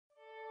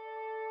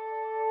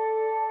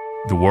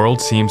The world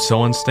seems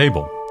so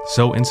unstable,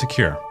 so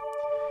insecure.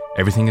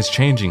 Everything is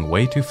changing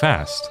way too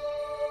fast.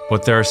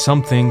 But there are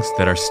some things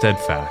that are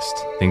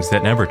steadfast, things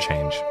that never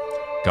change.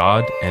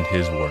 God and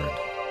His Word.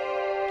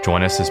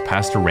 Join us as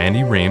Pastor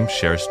Randy Ream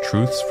shares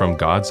truths from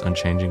God's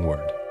unchanging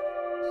Word.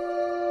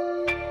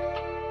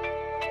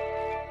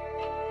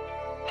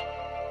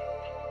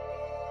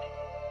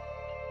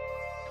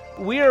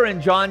 We are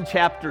in John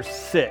chapter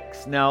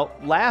 6. Now,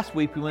 last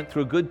week we went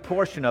through a good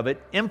portion of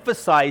it,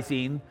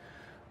 emphasizing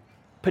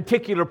a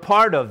particular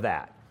part of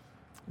that,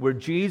 where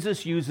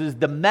Jesus uses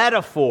the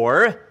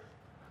metaphor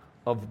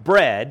of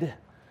bread,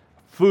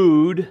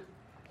 food,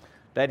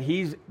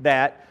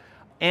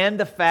 and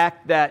the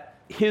fact that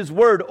His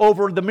Word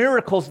over the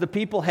miracles the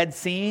people had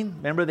seen.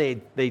 Remember,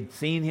 they'd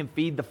seen Him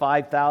feed the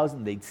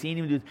 5,000, they'd seen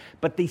Him do,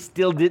 but they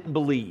still didn't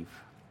believe.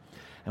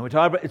 And we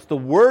talk about it's the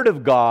Word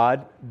of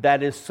God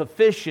that is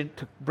sufficient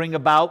to bring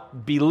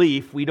about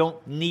belief. We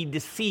don't need to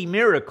see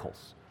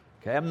miracles.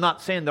 Okay, I'm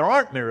not saying there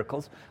aren't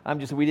miracles. I'm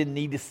just saying we didn't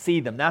need to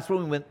see them. That's where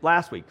we went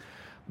last week.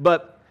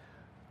 But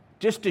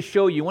just to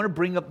show you, I want to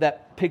bring up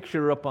that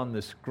picture up on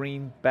the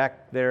screen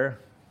back there.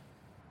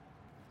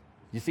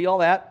 You see all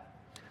that?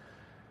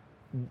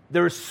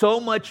 There's so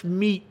much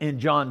meat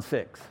in John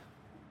 6.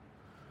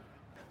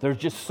 There's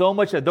just so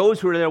much. Those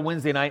who are there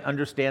Wednesday night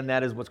understand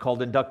that as what's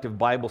called inductive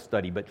Bible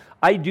study. But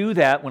I do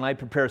that when I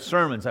prepare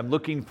sermons. I'm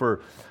looking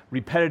for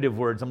repetitive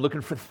words. I'm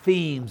looking for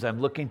themes. I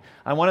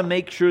want to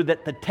make sure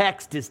that the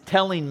text is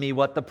telling me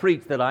what to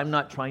preach, that I'm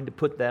not trying to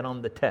put that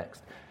on the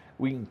text.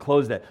 We can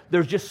close that.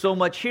 There's just so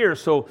much here.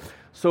 So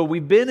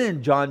we've been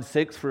in John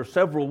 6 for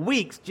several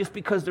weeks just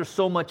because there's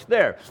so much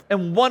there.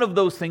 And one of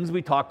those things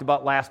we talked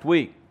about last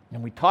week.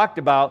 And we talked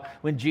about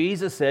when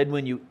Jesus said,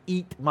 when you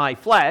eat my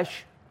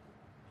flesh,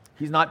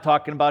 He's not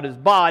talking about His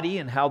body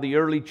and how the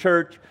early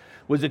church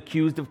was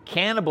accused of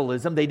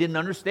cannibalism. They didn't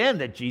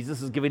understand that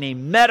Jesus is giving a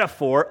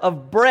metaphor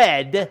of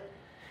bread,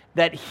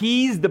 that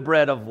He's the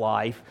bread of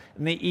life,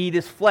 and they eat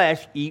His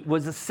flesh. Eat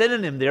was a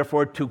synonym,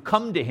 therefore, to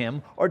come to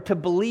Him or to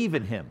believe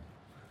in Him.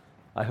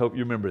 I hope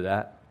you remember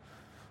that.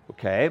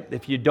 Okay,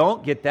 if you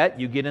don't get that,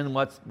 you get in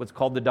what's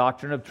called the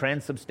doctrine of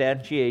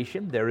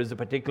transubstantiation. There is a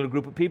particular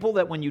group of people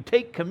that when you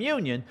take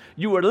communion,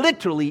 you are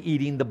literally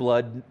eating the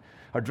blood,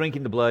 or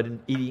drinking the blood and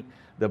eating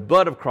the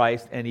blood of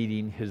Christ and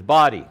eating His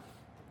body.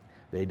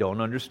 They don't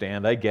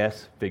understand, I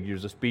guess,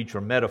 figures of speech or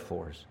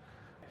metaphors.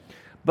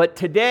 But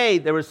today,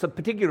 there were some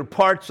particular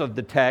parts of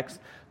the text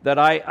that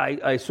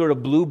I sort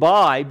of blew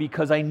by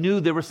because I knew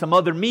there was some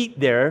other meat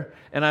there,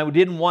 and I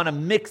didn't want to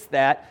mix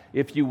that,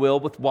 if you will,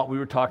 with what we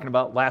were talking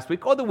about last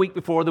week or the week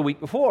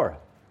before.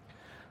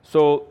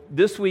 So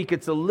this week,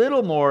 it's a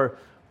little more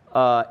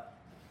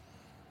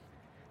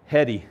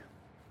heady.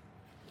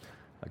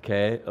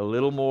 Okay, a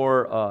little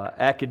more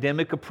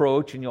academic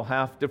approach, and you'll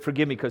have to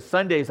forgive me because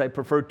Sundays I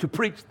prefer to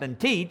preach than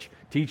teach,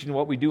 teaching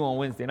what we do on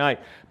Wednesday night.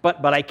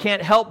 But I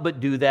can't help but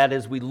do that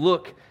as we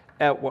look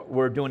at what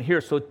we're doing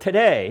here. So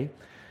today,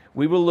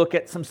 we will look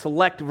at some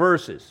select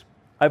verses.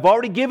 I've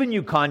already given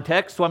you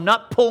context, so I'm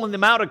not pulling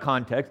them out of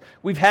context.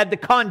 We've had the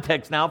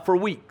context now for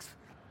weeks.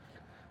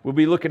 We'll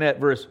be looking at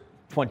verse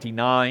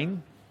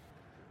 29,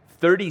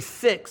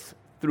 36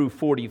 through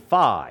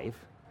 45,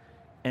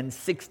 and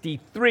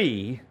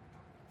 63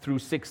 through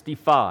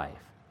 65.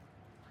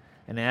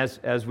 And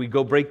as we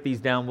go break these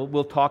down,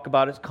 we'll talk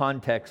about its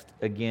context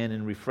again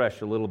and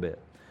refresh a little bit.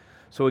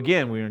 So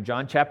again, we're in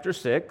John chapter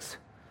 6,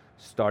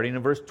 starting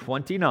in verse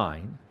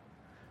 29,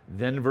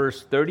 then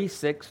verse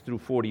 36 through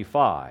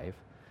 45,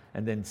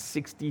 and then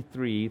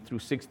 63 through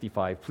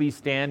 65. Please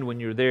stand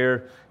when you're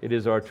there. It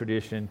is our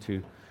tradition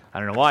to, I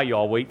don't know why you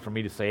all wait for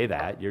me to say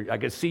that. I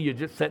can see you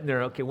just sitting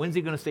there, okay, when's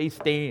he going to say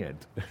stand?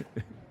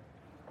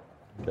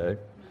 Okay.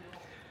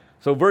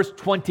 So verse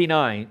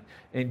 29,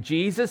 and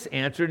Jesus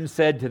answered and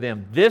said to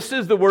them, "This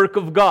is the work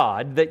of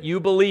God, that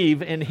you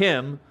believe in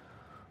Him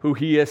who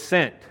He has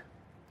sent."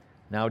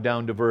 Now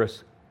down to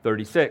verse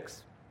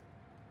 36.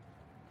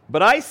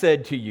 "But I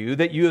said to you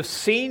that you have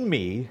seen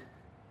me,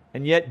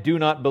 and yet do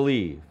not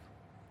believe.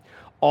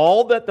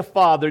 All that the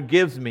Father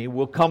gives me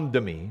will come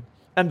to me,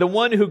 and the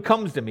one who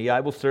comes to me I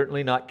will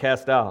certainly not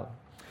cast out.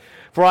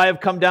 For I have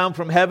come down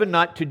from heaven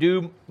not to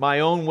do my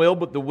own will,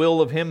 but the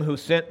will of Him who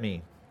sent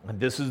me. And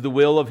this is the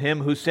will of Him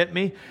who sent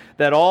me,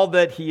 that all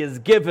that He has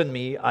given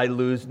me I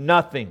lose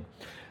nothing,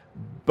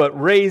 but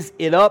raise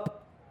it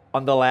up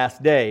on the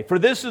last day. For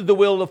this is the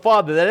will of the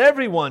Father, that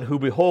everyone who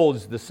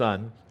beholds the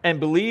Son and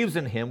believes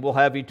in Him will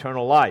have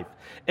eternal life,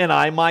 and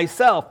I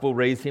myself will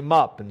raise him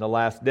up in the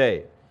last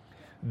day."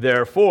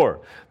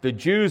 Therefore, the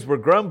Jews were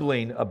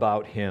grumbling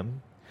about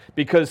Him,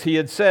 because He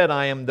had said,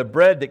 "I am the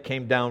bread that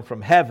came down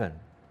from heaven."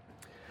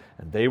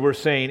 And they were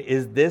saying,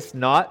 Is this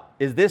not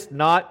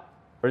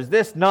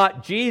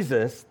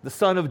Jesus, the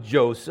son of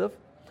Joseph,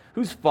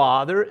 whose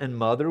father and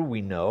mother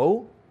we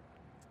know?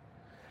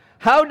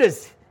 How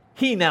does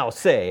He now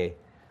say,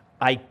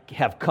 "I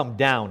have come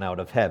down out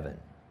of heaven"?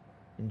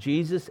 And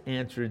Jesus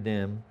answered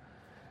them,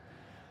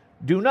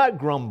 "Do not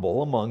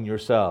grumble among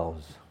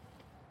yourselves.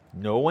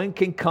 No one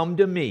can come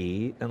to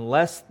me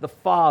unless the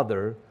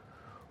Father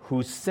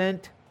who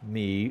sent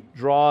me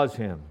draws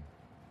him,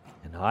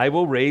 and I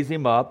will raise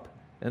him up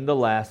in the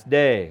last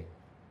day.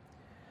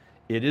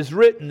 It is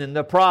written in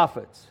the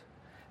prophets,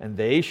 and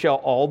they shall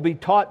all be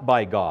taught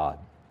by God.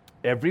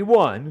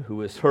 Everyone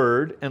who has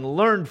heard and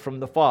learned from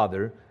the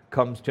Father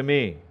comes to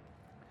me.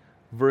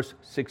 Verse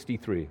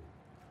 63.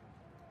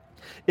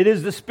 It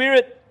is the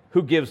Spirit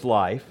who gives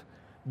life.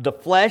 The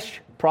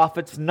flesh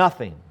profits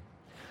nothing.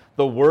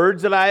 The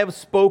words that I have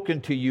spoken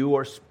to you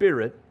are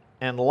spirit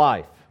and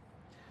life.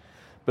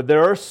 But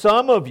there are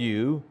some of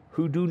you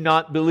who do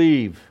not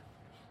believe.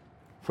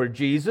 For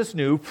Jesus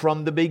knew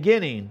from the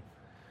beginning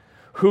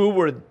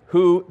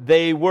who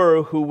they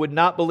were who would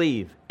not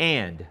believe,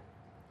 and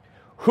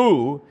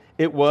who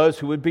it was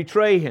who would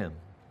betray him.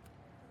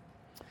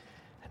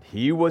 And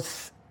he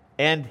was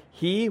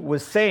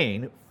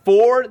saying,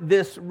 for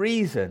this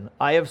reason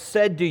I have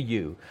said to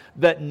you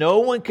that no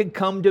one can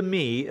come to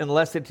me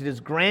unless it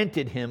is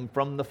granted him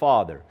from the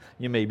Father.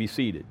 You may be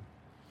seated.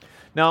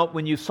 Now,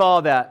 when you saw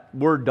that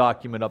Word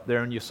document up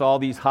there and you saw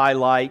these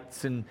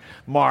highlights and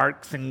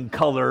marks and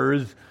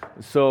colors,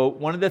 so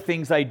one of the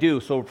things I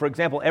do, so for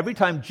example, every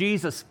time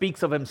Jesus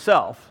speaks of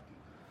himself,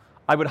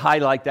 I would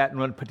highlight that in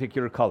one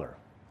particular color.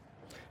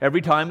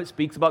 Every time it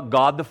speaks about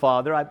God the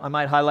Father, I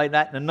might highlight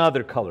that in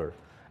another color,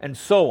 and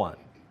so on.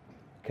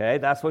 Okay,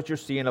 that's what you're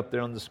seeing up there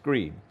on the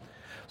screen.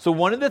 So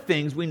one of the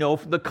things we know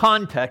from the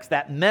context,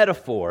 that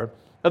metaphor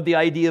of the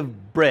idea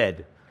of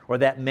bread, or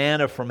that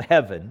manna from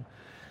heaven,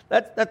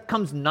 that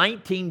comes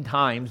 19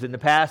 times in the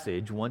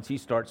passage once he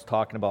starts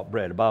talking about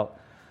bread, about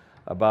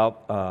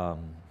I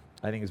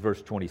think it's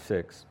verse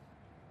 26.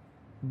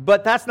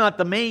 But that's not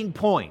the main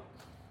point.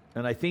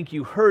 And I think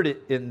you heard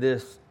it in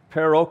this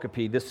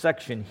pericope, this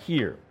section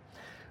here.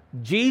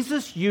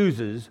 Jesus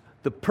uses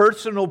the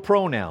personal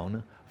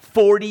pronoun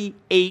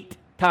 48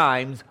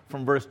 times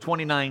from verse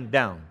 29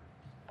 down.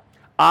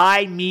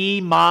 I, me,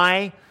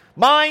 my,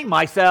 mine,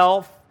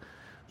 myself.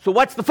 So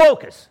what's the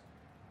focus?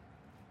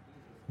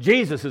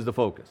 Jesus is the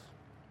focus.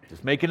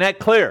 Just making that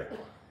clear.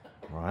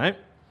 All right?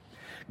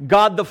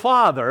 God the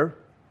Father,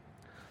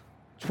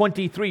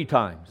 23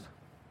 times.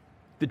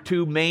 The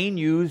two main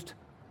used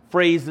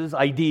phrases,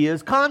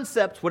 ideas,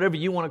 concepts, whatever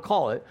you want to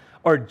call it,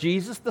 are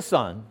Jesus the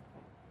Son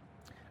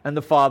and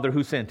the Father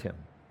who sent him.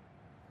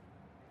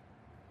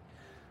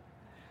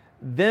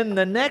 Then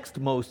the next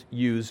most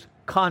used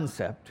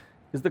concept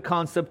is the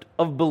concept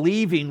of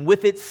believing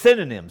with its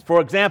synonyms. For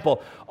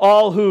example,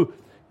 all who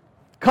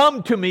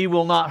come to me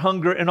will not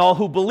hunger, and all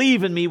who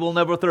believe in me will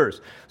never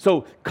thirst.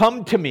 So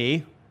come to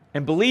me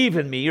and believe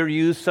in me are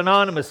used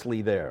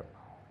synonymously there.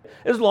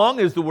 As long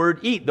as the word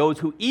eat, those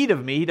who eat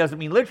of me, he doesn't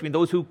mean literally,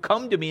 those who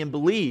come to me and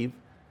believe,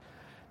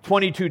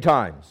 22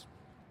 times.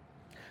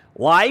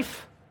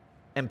 Life,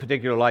 and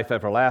particular life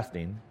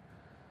everlasting,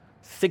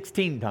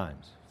 16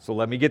 times. So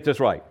let me get this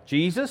right.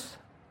 Jesus,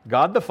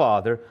 God the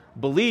Father,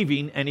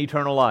 believing and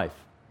eternal life.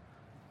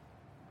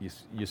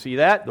 You see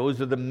that?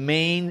 Those are the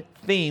main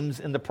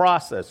themes in the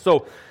process.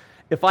 So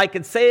if I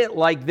could say it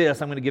like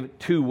this, I'm going to give it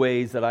two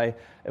ways that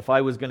if I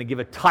was going to give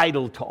a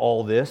title to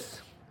all this.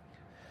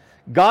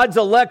 God's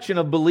election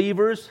of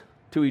believers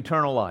to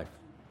eternal life.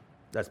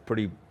 That's a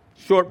pretty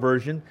short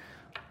version.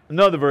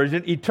 Another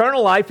version,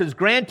 eternal life is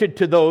granted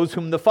to those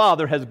whom the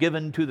Father has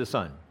given to the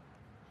Son.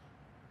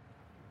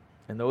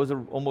 And those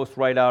are almost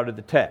right out of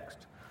the text.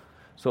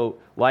 So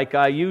like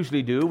I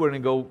usually do, we're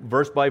going to go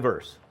verse by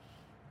verse.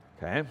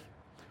 Okay?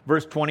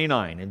 Verse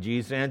 29, and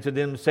Jesus answered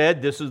them and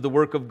said, this is the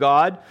work of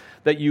God,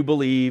 that you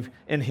believe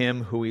in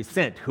him who he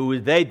sent. Who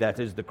is they?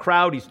 That is the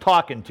crowd he's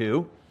talking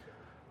to.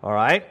 All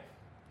right?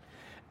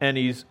 And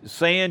he's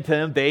saying to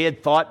them, they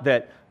had thought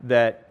that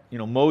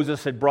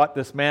Moses had brought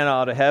this manna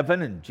out of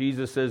heaven, and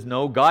Jesus says,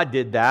 no, God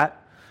did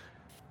that.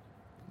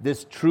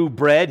 This true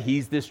bread,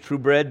 he's this true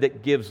bread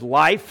that gives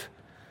life.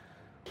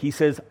 He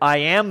says, I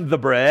am the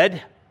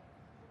bread.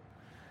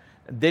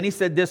 And then he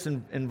said this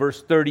in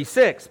verse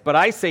 36, but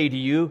I say to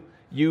you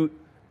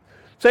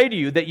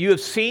that you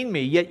have seen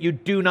me, yet you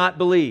do not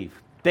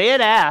believe. They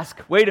had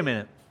asked, wait a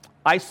minute,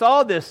 I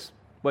saw this,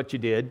 what you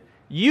did.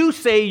 You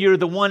say you're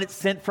the one that's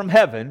sent from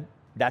heaven.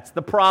 That's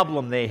the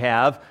problem they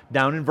have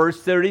down in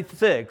verse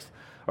 36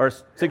 or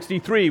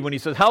 63 when he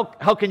says, how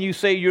can you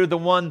say you're the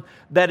one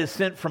that is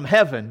sent from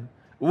heaven?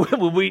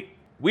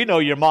 We know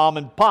your mom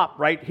and pop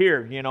right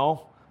here,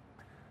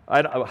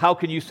 How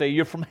can you say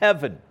you're from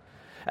heaven?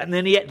 And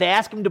then they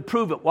ask him to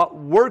prove it. What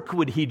work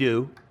would he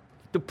do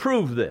to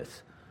prove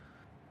this?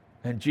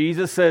 And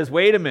Jesus says,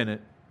 wait a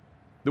minute.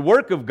 The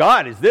work of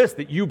God is this,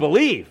 that you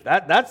believe.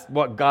 That's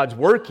what God's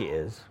work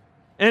is.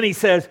 And he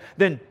says,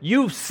 then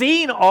you've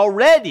seen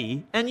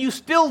already and you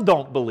still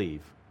don't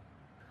believe.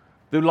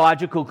 The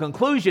logical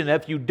conclusion,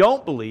 if you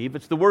don't believe,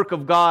 it's the work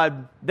of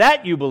God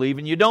that you believe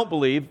and you don't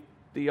believe,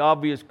 the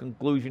obvious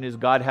conclusion is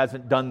God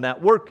hasn't done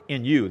that work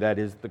in you. That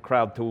is the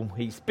crowd to whom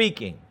he's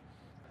speaking.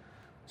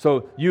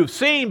 So you've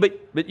seen,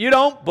 but you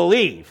don't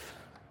believe.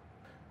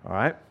 All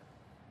right?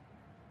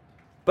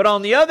 But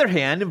on the other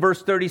hand, in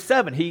verse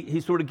 37,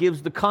 he sort of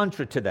gives the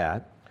contra to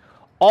that.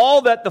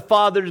 All that the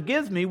Father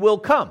gives me will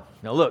come.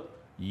 Now look,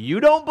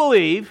 You don't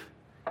believe,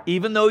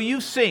 even though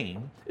you've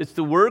seen. It's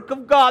the work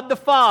of God the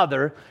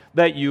Father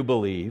that you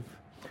believe.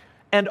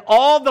 And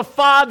all the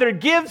Father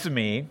gives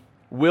me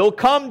will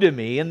come to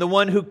me, and the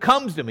one who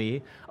comes to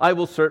me, I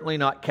will certainly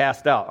not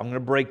cast out. I'm going to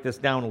break this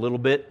down a little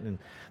bit. And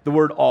the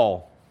word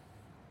all.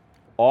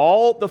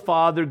 All the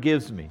Father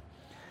gives me.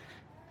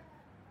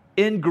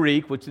 In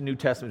Greek, which the New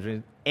Testament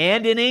means,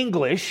 and in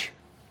English,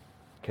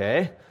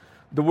 okay,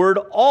 the word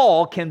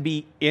all can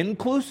be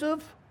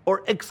inclusive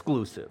or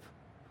exclusive.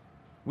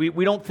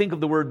 We don't think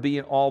of the word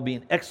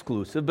being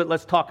exclusive, but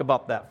let's talk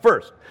about that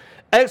first.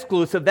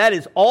 Exclusive, that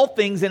is all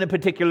things in a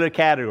particular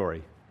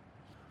category.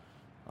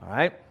 All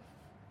right?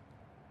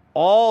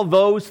 All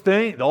those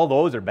things, all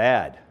those are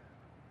bad.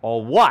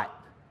 All what?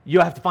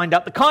 You have to find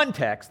out the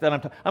context.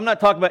 That I'm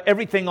not talking about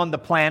everything on the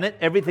planet,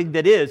 everything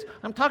that is.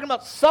 I'm talking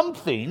about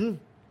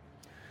something.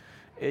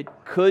 It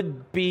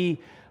could be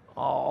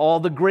all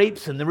the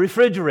grapes in the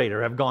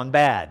refrigerator have gone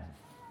bad.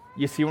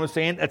 You see what I'm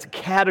saying? That's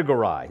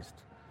categorized.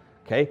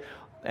 Okay?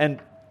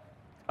 And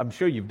I'm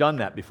sure you've done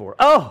that before.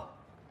 Oh,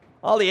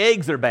 all the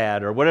eggs are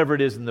bad, or whatever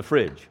it is in the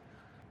fridge.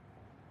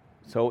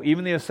 So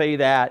even though you say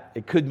that,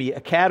 it could be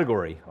a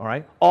category, all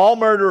right? All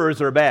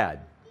murderers are bad.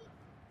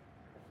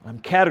 I'm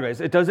categorized.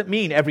 It doesn't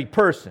mean every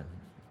person,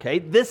 okay?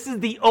 This is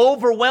the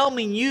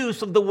overwhelming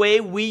use of the way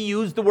we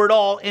use the word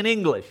all in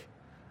English.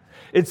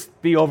 It's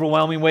the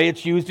overwhelming way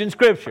it's used in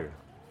Scripture.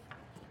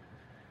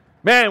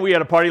 Man, we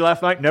had a party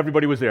last night and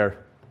everybody was there.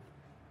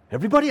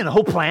 Everybody on the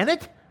whole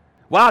planet?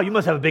 Wow, you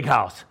must have a big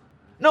house.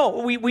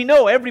 No, we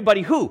know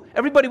everybody who?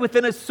 Everybody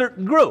within a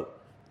certain group.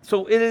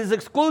 So it is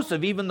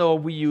exclusive, even though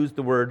we use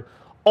the word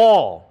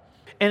all.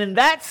 And in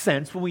that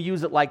sense, when we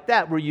use it like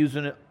that, we're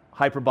using it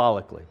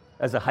hyperbolically,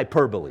 as a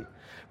hyperbole.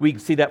 We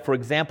see that, for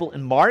example,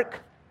 in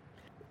Mark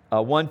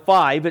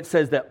 1:5, it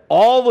says that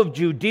all of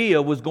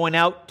Judea was going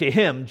out to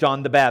him,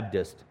 John the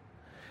Baptist,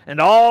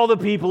 and all the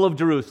people of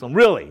Jerusalem.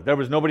 Really, there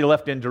was nobody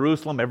left in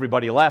Jerusalem.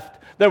 Everybody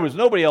left. There was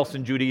nobody else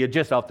in Judea,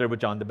 just out there with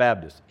John the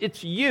Baptist.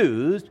 It's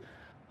used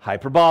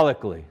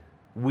hyperbolically.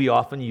 We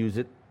often use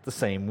it the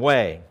same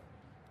way.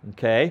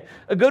 Okay?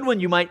 A good one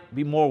you might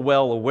be more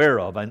well aware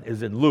of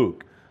is in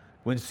Luke,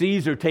 when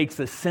Caesar takes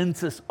a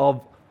census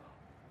of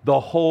the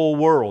whole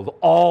world,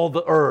 all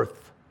the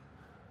earth.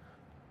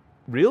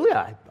 Really?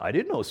 I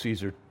didn't know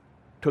Caesar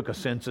took a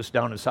census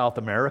down in South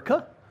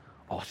America,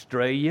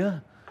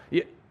 Australia.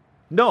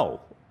 No,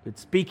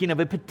 it's speaking of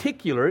a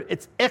particular,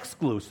 it's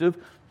exclusive.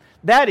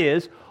 That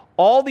is,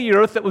 all the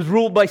earth that was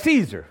ruled by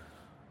Caesar.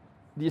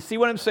 Do you see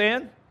what I'm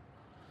saying?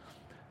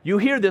 You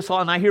hear this,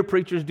 and I hear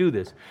preachers do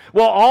this.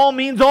 Well, all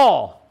means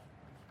all.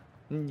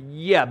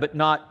 Yeah, but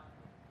not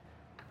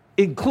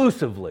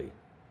inclusively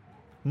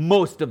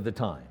most of the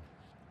time.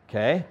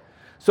 Okay?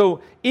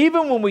 So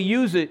even when we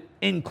use it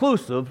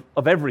inclusive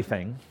of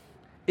everything,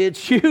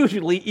 it's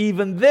usually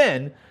even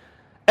then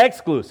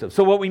exclusive.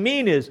 So what we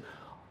mean is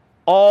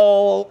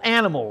all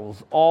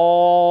animals,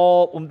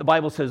 when the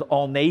Bible says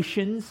all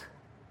nations,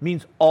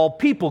 means all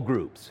people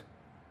groups.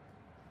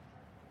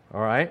 All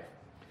right?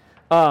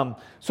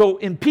 So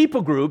in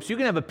people groups, you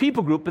can have a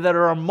people group that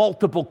are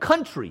multiple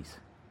countries.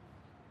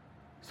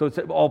 So it's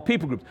all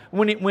people groups.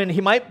 When he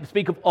might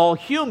speak of all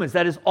humans,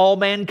 that is all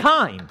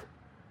mankind.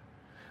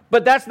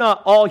 But that's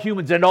not all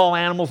humans and all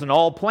animals and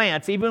all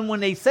plants. Even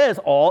when he says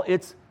all,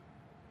 it's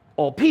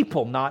all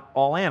people, not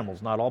all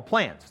animals, not all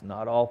plants,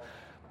 not all,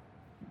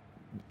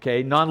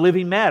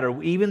 non-living matter.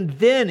 Even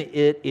then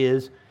it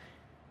is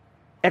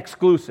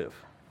exclusive.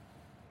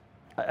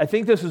 I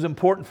think this is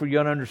important for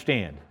you to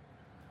understand.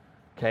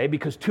 Okay,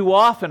 because too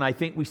often I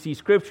think we see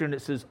Scripture and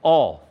it says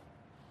all.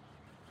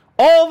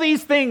 All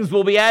these things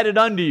will be added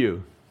unto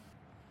you.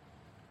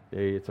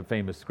 It's a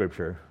famous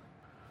Scripture.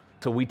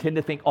 So we tend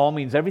to think all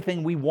means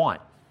everything we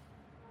want.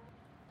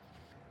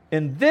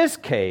 In this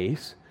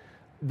case,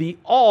 the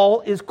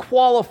all is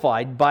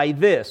qualified by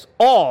this.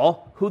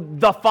 All who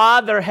the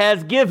Father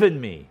has given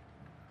me.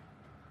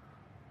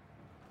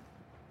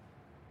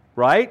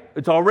 Right?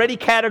 It's already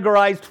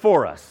categorized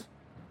for us.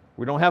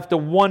 We don't have to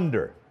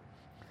wonder.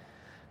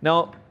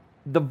 Now,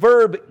 the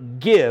verb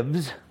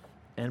gives,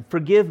 and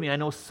forgive me, I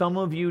know some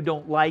of you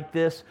don't like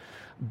this,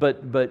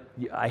 but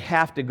I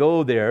have to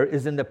go there,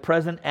 is in the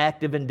present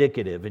active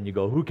indicative, and you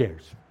go, who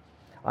cares?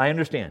 I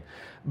understand.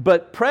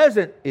 But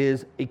present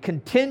is a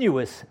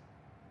continuous,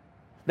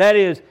 that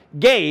is,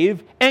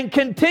 gave and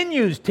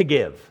continues to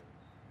give.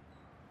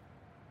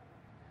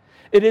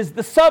 It is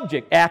the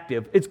subject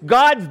active. It's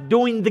God's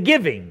doing the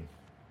giving.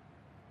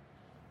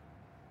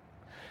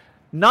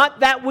 Not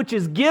that which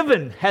is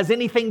given has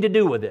anything to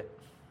do with it.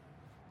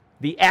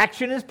 The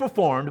action is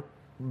performed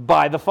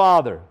by the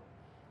Father.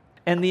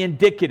 And the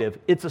indicative,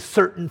 it's a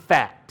certain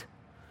fact.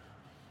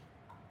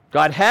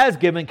 God has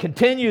given,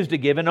 continues to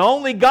give, and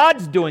only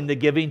God's doing the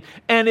giving,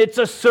 and it's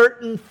a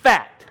certain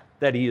fact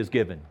that He has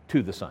given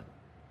to the Son.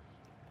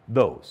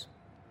 Those.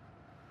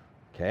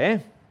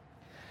 Okay?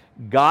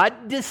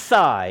 God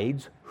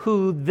decides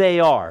who they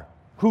are,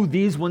 who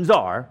these ones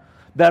are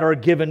that are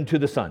given to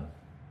the Son.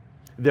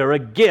 They're a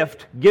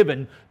gift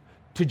given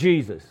to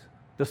Jesus,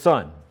 the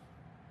Son.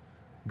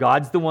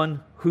 God's the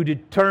one who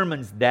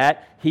determines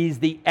that. He's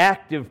the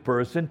active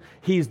person.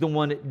 He's the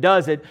one that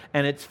does it,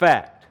 and it's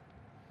fact.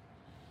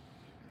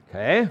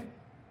 Okay?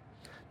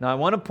 Now, I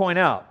want to point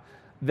out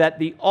that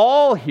the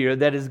all here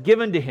that is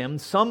given to him,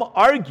 some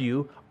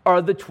argue,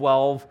 are the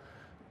 12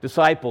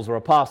 disciples or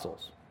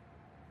apostles.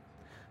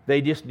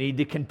 They just need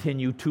to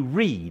continue to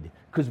read,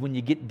 because when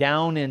you get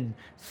down in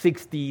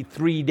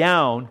 63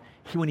 down,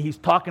 when he's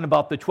talking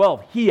about the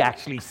 12, he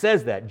actually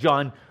says that.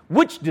 John,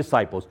 which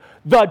disciples?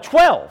 The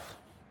 12.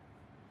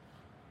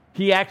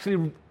 He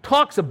actually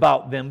talks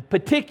about them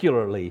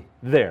particularly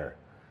there.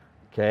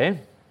 Okay?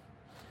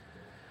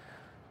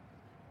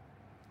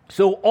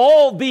 So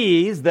all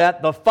these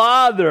that the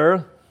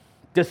Father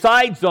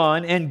decides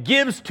on and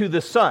gives to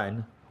the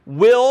Son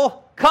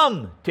will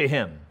come to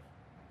him.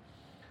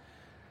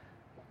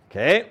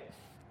 Okay?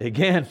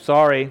 Again,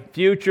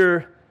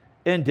 future,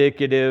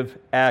 indicative,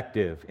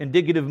 active.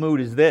 Indicative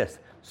mood is this: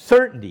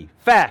 certainty,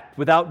 fact,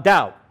 without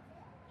doubt.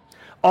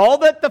 All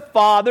that the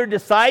Father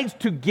decides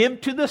to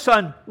give to the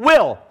Son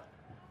will,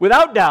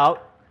 without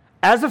doubt,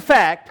 as a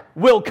fact,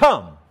 will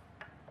come.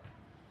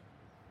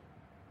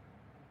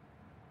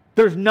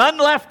 There's none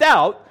left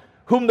out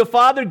whom the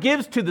Father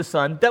gives to the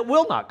Son that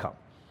will not come.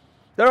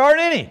 There aren't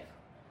any.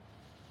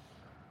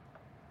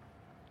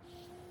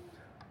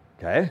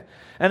 Okay?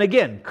 And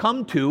again,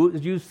 come to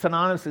is used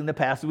synonymously in the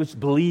passage, which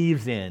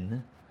believes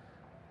in.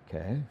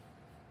 Okay?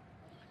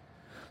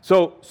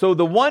 So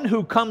the one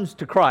who comes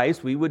to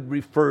Christ, we would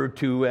refer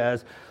to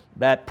as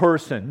that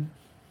person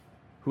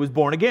who is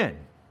born again.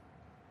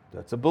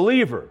 That's a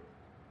believer,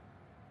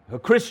 a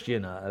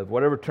Christian,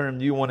 whatever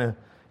term you want to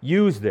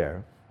use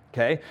there.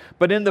 Okay?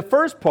 But in the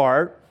first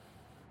part,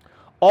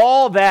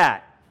 all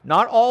that,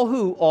 not all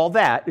who, all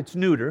that, it's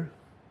neuter.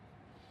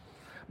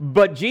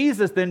 But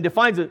Jesus then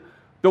defines it,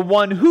 the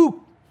one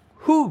who,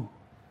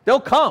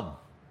 they'll come.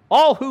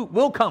 All who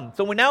will come.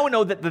 So now we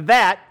know that the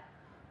that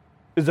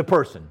is a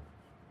person.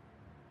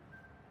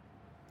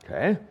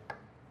 Okay?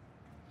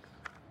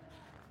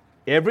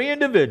 Every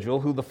individual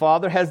who the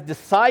Father has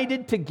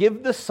decided to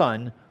give the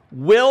Son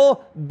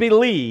will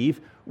believe,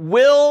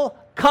 will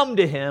come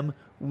to him,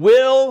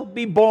 will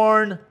be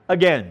born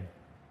again.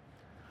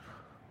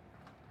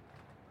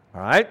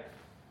 All right?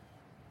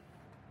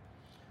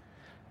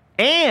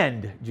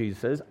 And, Jesus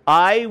says,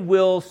 I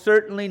will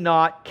certainly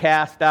not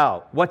cast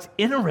out. What's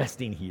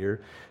interesting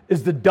here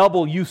is the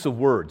double use of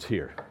words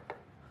here.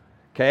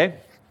 Okay?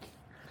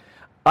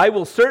 I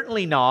will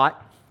certainly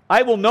not,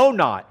 I will know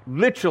not,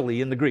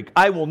 literally in the Greek.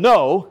 I will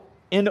know,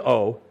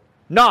 N-O,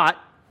 not,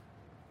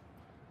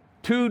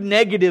 two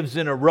negatives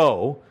in a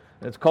row.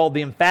 It's called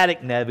the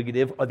emphatic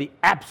negative or the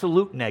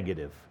absolute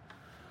negative.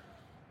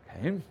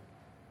 Okay?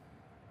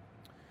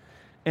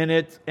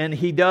 And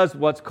he does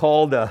what's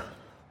called a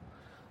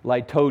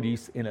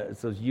litotes,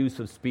 it's a use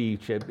of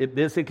speech. It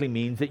basically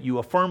means that you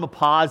affirm a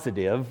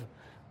positive,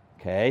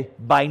 okay,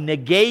 by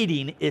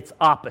negating its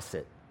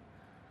opposite.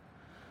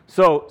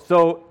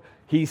 So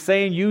he's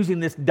saying, using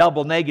this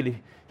double negative,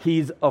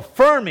 he's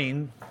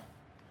affirming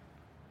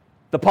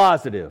the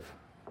positive.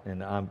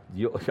 And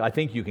I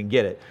think you can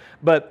get it.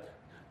 But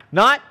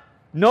not,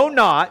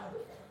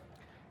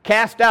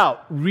 cast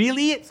out.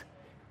 Really,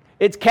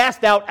 it's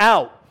cast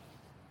out.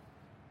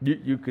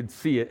 You could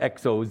see it.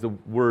 Exo is the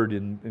word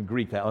in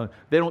Greek.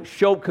 They don't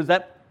show, because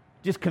that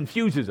just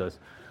confuses us.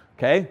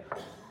 Okay?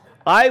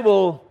 I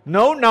will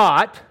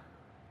not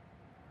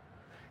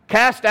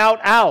cast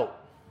out.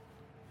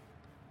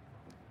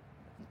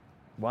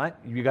 What?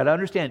 You got to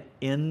understand,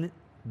 in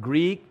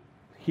Greek,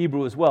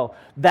 Hebrew as well,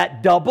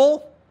 that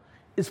double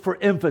is for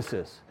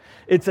emphasis.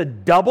 It's a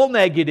double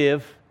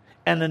negative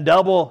and a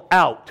double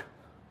out.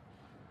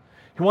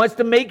 He wants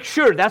to make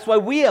sure. That's why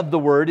we have the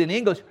word in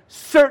English,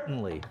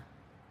 certainly.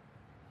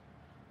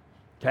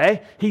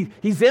 Okay?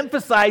 He's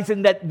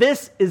emphasizing that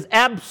this is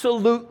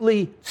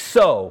absolutely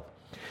so.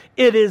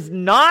 It is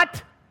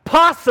not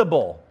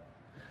possible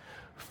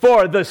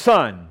for the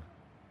Son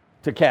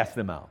to cast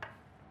them out.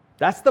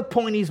 That's the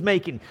point he's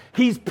making.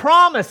 He's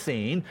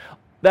promising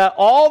that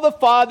all the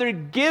Father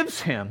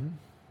gives him,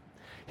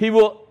 he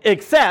will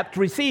accept,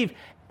 receive,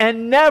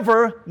 and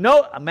never,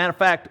 no, a matter of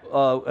fact,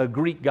 a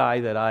Greek guy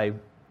that I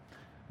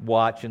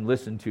watch and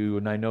listen to,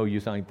 and I know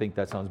you think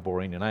that sounds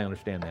boring, and I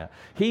understand that.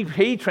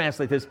 He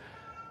translates this,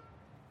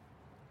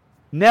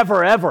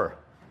 never ever.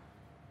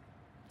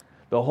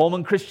 The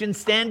Holman Christian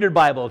Standard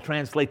Bible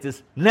translates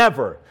this,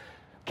 never.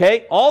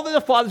 Okay? All that the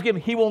Father's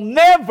given, he will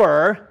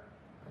never,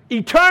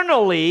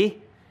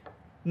 eternally,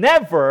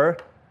 never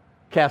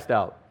cast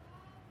out.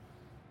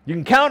 You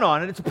can count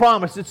on it. It's a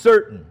promise. It's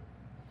certain.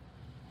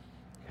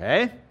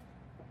 Okay?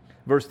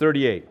 Verse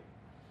 38.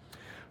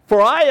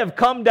 For I have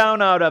come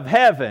down out of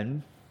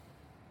heaven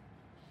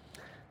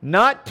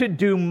not to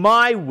do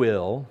my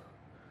will,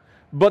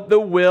 but the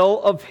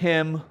will of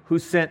him who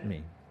sent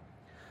me.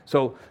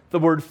 So the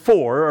word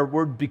for, or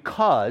word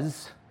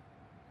because,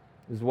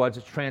 is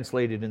what's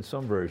translated in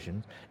some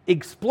versions,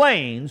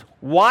 explains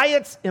why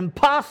it's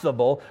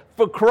impossible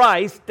for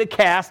Christ to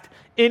cast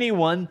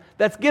anyone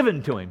that's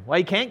given to him. Why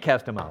he can't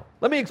cast them out.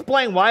 Let me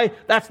explain why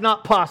that's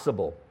not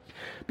possible.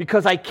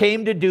 Because I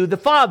came to do the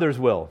Father's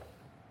will.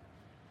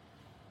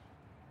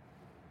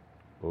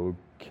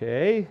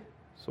 Okay,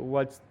 so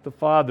what's the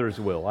Father's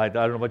will? I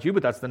don't know about you,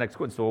 but that's the next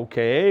question. So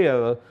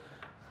okay,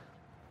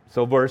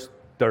 so verse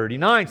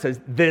 39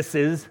 says, this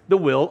is the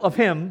will of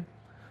him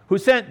who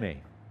sent me.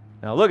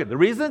 Now look, the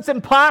reason it's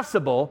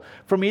impossible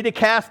for me to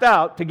cast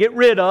out, to get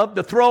rid of,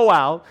 to throw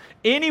out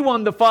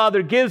anyone the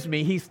Father gives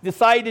me, he's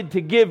decided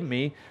to give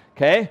me,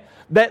 okay,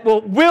 that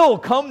will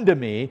come to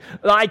me.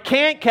 I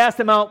can't cast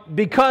him out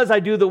because I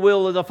do the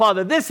will of the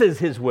Father. This is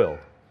his will.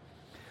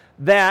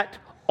 That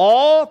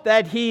all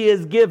that he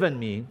has given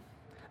me,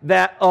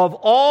 that of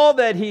all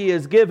that he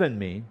has given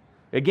me,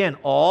 again,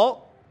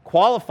 all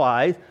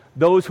qualifies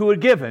those who are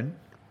given,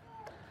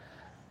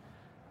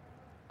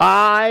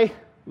 I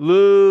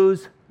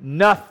lose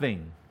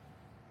nothing,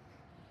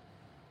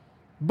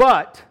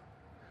 but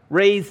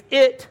raise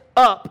it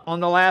up on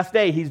the last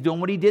day. He's doing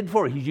what he did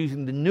for it. He's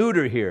using the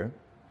neuter here.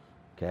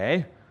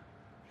 Okay?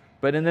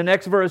 But in the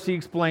next verse, he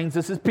explains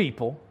this is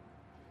people.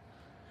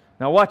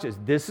 Now watch this.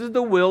 This is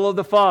the will of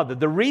the Father.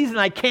 The reason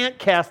I can't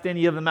cast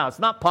any of them out, it's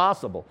not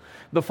possible.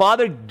 The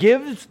Father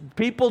gives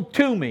people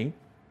to me.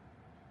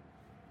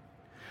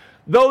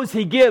 Those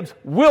he gives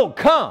will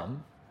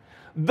come.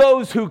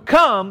 Those who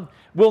come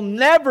will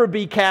never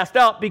be cast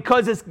out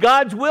because it's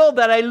God's will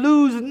that I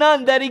lose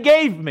none that he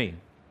gave me.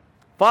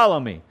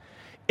 Follow me.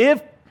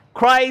 If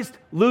Christ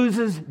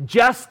loses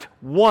just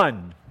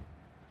one,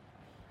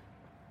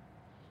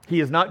 he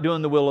is not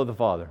doing the will of the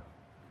Father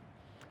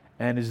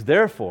and is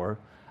therefore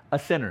a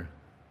sinner.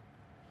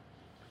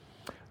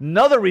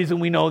 Another reason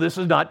we know this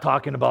is not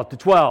talking about the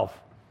 12,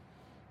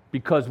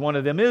 because one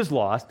of them is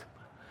lost.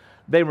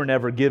 They were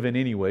never given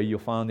anyway. You'll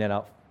find that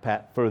out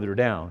further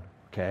down,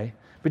 okay?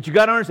 But you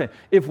got to understand,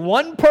 if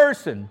one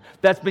person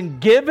that's been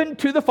given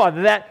to the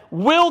Father that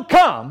will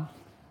come,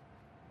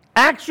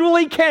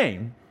 actually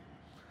came,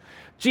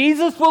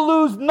 Jesus will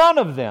lose none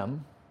of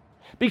them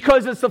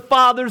because it's the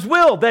Father's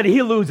will that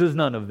he loses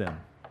none of them.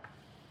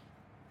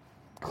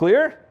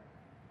 Clear?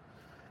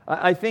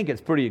 I think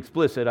it's pretty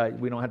explicit.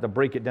 We don't have to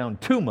break it down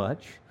too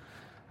much.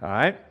 All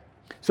right?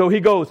 So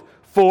he goes,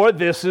 for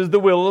this is the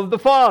will of the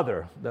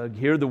Father.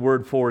 Here the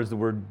word for is the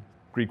word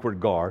Greek word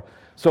gar.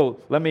 So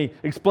let me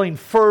explain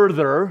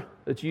further.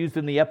 It's used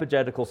in the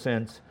epigetical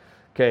sense.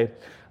 Okay,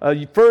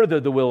 further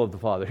the will of the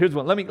Father. Here's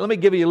one. Let me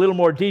give you a little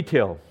more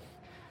detail.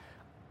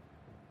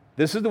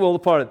 This is the will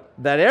of the Father,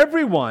 that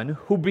everyone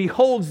who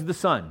beholds the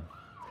Son.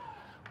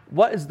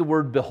 What does the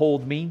word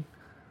behold mean?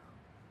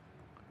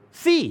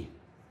 See.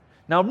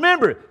 Now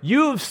remember,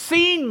 you have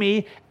seen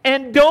me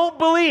and don't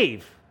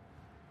believe,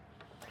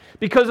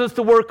 because it's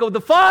the work of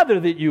the Father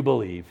that you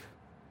believe.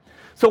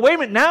 So wait a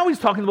minute, now he's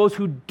talking to those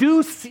who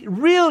do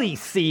really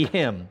see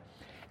him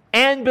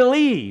and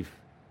believe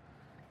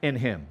in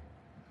him.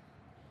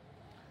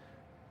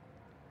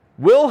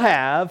 Will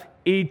have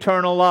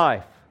eternal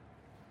life.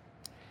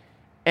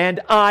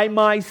 And I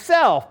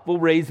myself will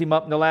raise him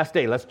up in the last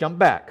day. Let's jump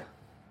back.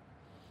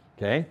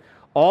 Okay?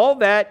 All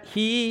that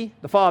he,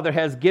 the Father,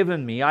 has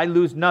given me, I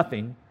lose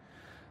nothing,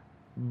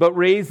 but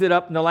raise it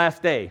up in the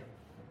last day.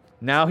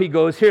 Now he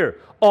goes here.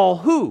 All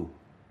who,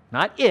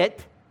 not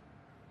it,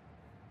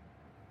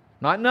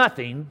 not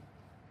nothing,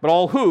 but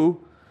all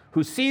who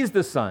sees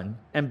the Son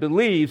and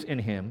believes in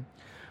him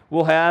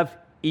will have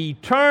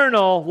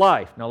eternal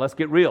life. Now let's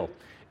get real.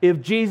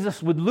 If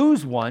Jesus would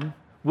lose one,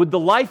 would the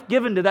life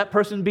given to that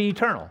person be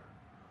eternal?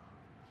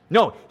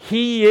 No,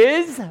 he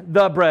is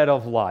the bread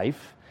of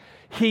life.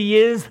 He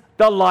is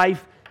the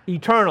life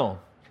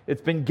eternal.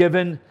 It's been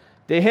given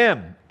to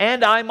him.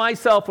 And I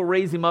myself will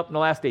raise him up in the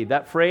last day.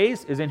 That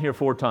phrase is in here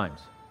 4 times.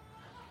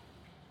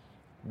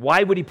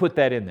 Why would he put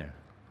that in there?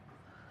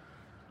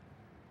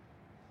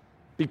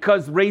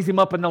 Because raise him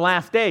up in the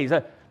last days.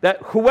 That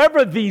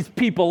whoever these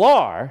people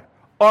are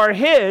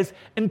his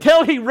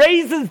until he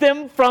raises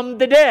them from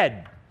the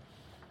dead.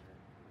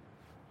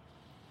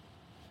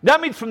 That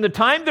means from the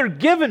time they're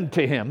given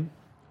to him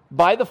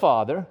by the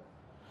Father,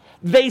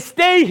 they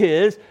stay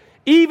his,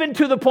 even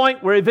to the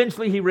point where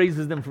eventually he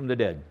raises them from the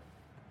dead.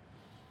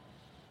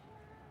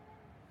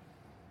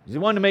 He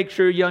wanted to make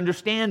sure you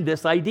understand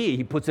this idea.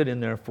 He puts it in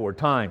there 4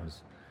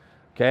 times.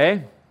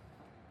 Okay?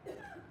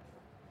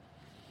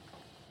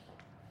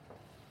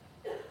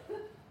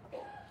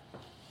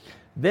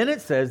 Then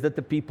it says that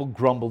the people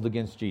grumbled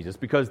against Jesus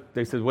because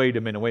they said, wait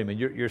a minute,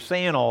 you're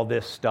saying all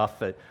this stuff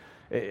that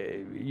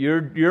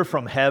you're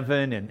from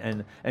heaven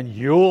and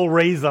you'll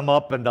raise them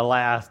up in the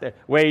last.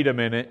 Wait a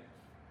minute,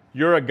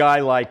 you're a guy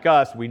like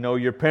us, we know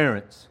your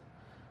parents.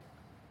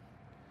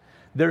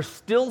 They're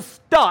still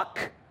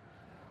stuck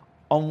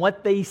on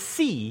what they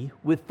see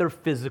with their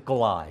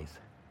physical eyes.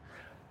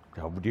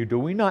 Do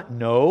we not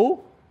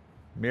know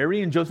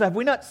Mary and Joseph? Have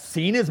we not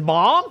seen his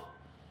mom?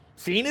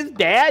 Seen his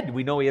dad?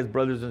 We know he has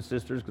brothers and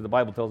sisters because the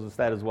Bible tells us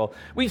that as well.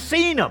 We've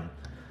seen them.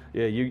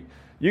 Yeah,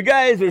 You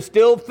guys are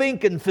still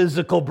thinking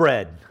physical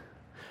bread.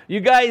 You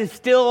guys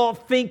still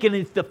thinking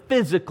it's the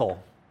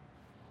physical.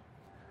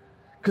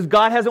 Because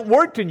God hasn't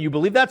worked in you,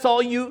 believe. That's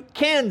all you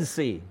can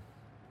see.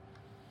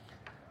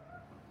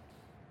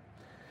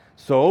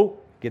 So,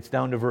 gets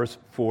down to verse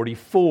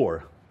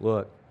 44.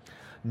 Look.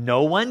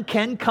 No one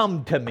can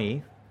come to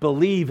me,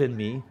 believe in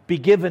me, be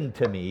given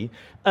to me,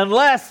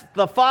 unless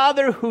the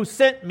Father who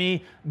sent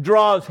me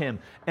draws him.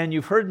 And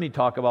you've heard me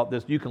talk about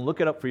this. You can look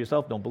it up for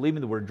yourself. Don't believe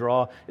me. The word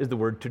draw is the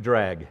word to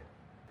drag.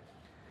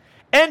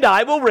 And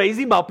I will raise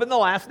him up in the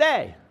last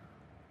day.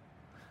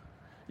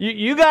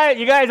 You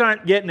guys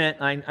aren't getting it.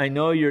 I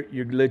know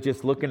you're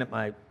just looking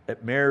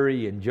at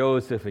Mary and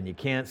Joseph and you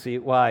can't see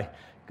it. Why?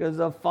 Because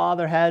the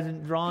Father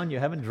hasn't drawn you,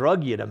 haven't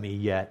drug you to me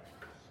yet.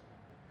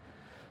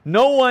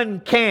 No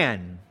one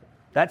can.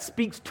 That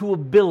speaks to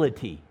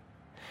ability.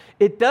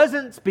 It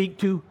doesn't speak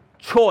to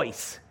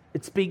choice.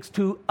 It speaks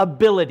to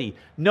ability.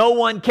 No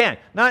one can.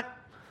 Not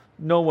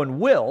no one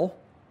will.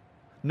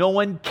 No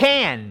one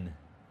can.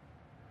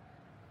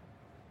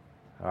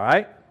 All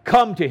right?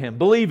 Come to him.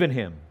 Believe in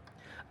him.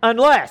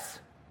 Unless.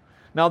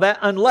 Now that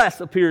unless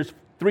appears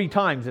 3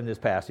 times in this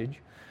passage,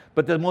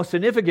 but the most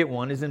significant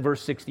one is in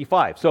verse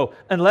 65. So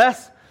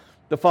unless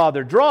the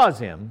Father draws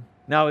him,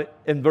 now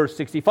in verse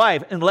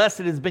 65,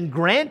 unless it has been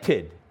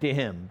granted to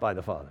him by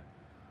the Father.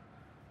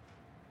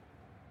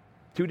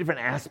 2 different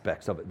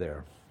aspects of it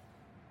there.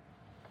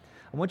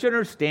 I want you to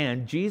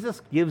understand,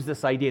 Jesus gives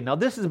this idea. Now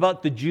this is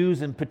about the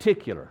Jews in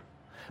particular.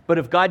 But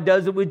if God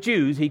does it with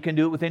Jews, he can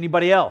do it with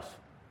anybody else.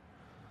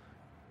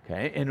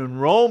 Okay, and in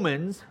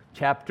Romans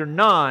chapter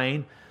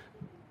 9,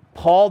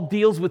 Paul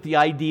deals with the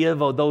idea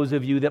of those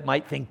of you that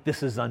might think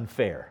this is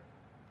unfair.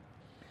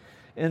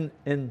 In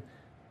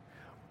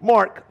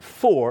Mark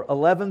 4,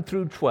 11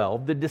 through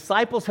 12, the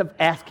disciples have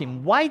asked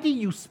him, why do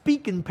you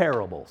speak in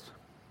parables?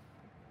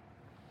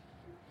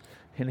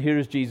 And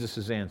here's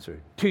Jesus'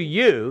 answer. To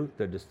you,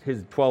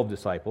 his 12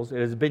 disciples, it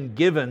has been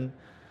given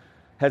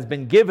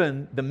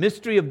the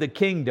mystery of the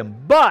kingdom,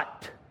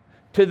 but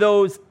to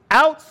those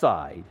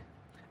outside,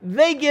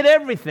 they get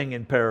everything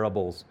in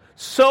parables,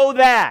 so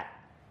that.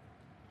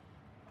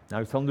 Now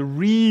he's telling the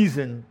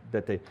reason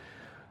that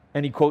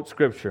and he quotes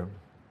scripture,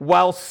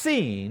 while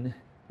seeing,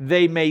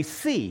 they may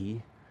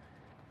see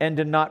and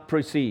do not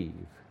perceive.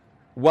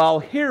 While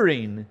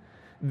hearing,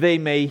 they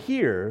may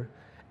hear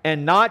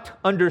and not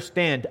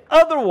understand.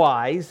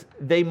 Otherwise,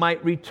 they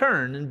might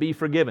return and be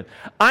forgiven.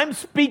 I'm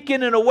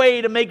speaking in a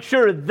way to make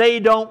sure they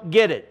don't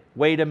get it.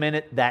 Wait a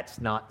minute, that's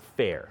not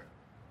fair.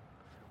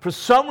 For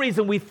some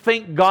reason, we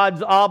think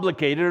God's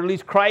obligated, or at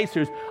least Christ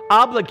is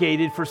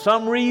obligated for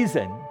some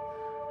reason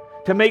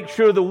to make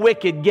sure the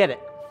wicked get it.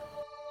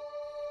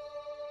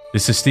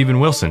 This is Stephen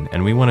Wilson,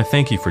 and we want to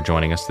thank you for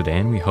joining us today,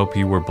 and we hope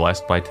you were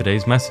blessed by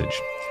today's message.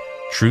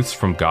 Truths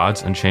from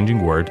God's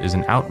Unchanging Word is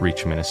an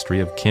outreach ministry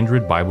of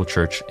Kindred Bible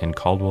Church in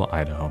Caldwell,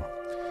 Idaho.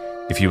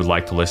 If you would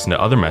like to listen to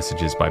other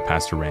messages by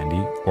Pastor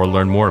Randy or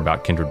learn more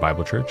about Kindred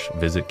Bible Church,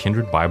 visit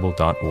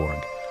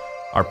kindredbible.org.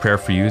 Our prayer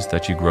for you is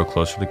that you grow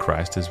closer to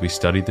Christ as we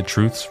study the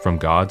truths from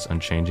God's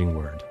unchanging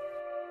Word.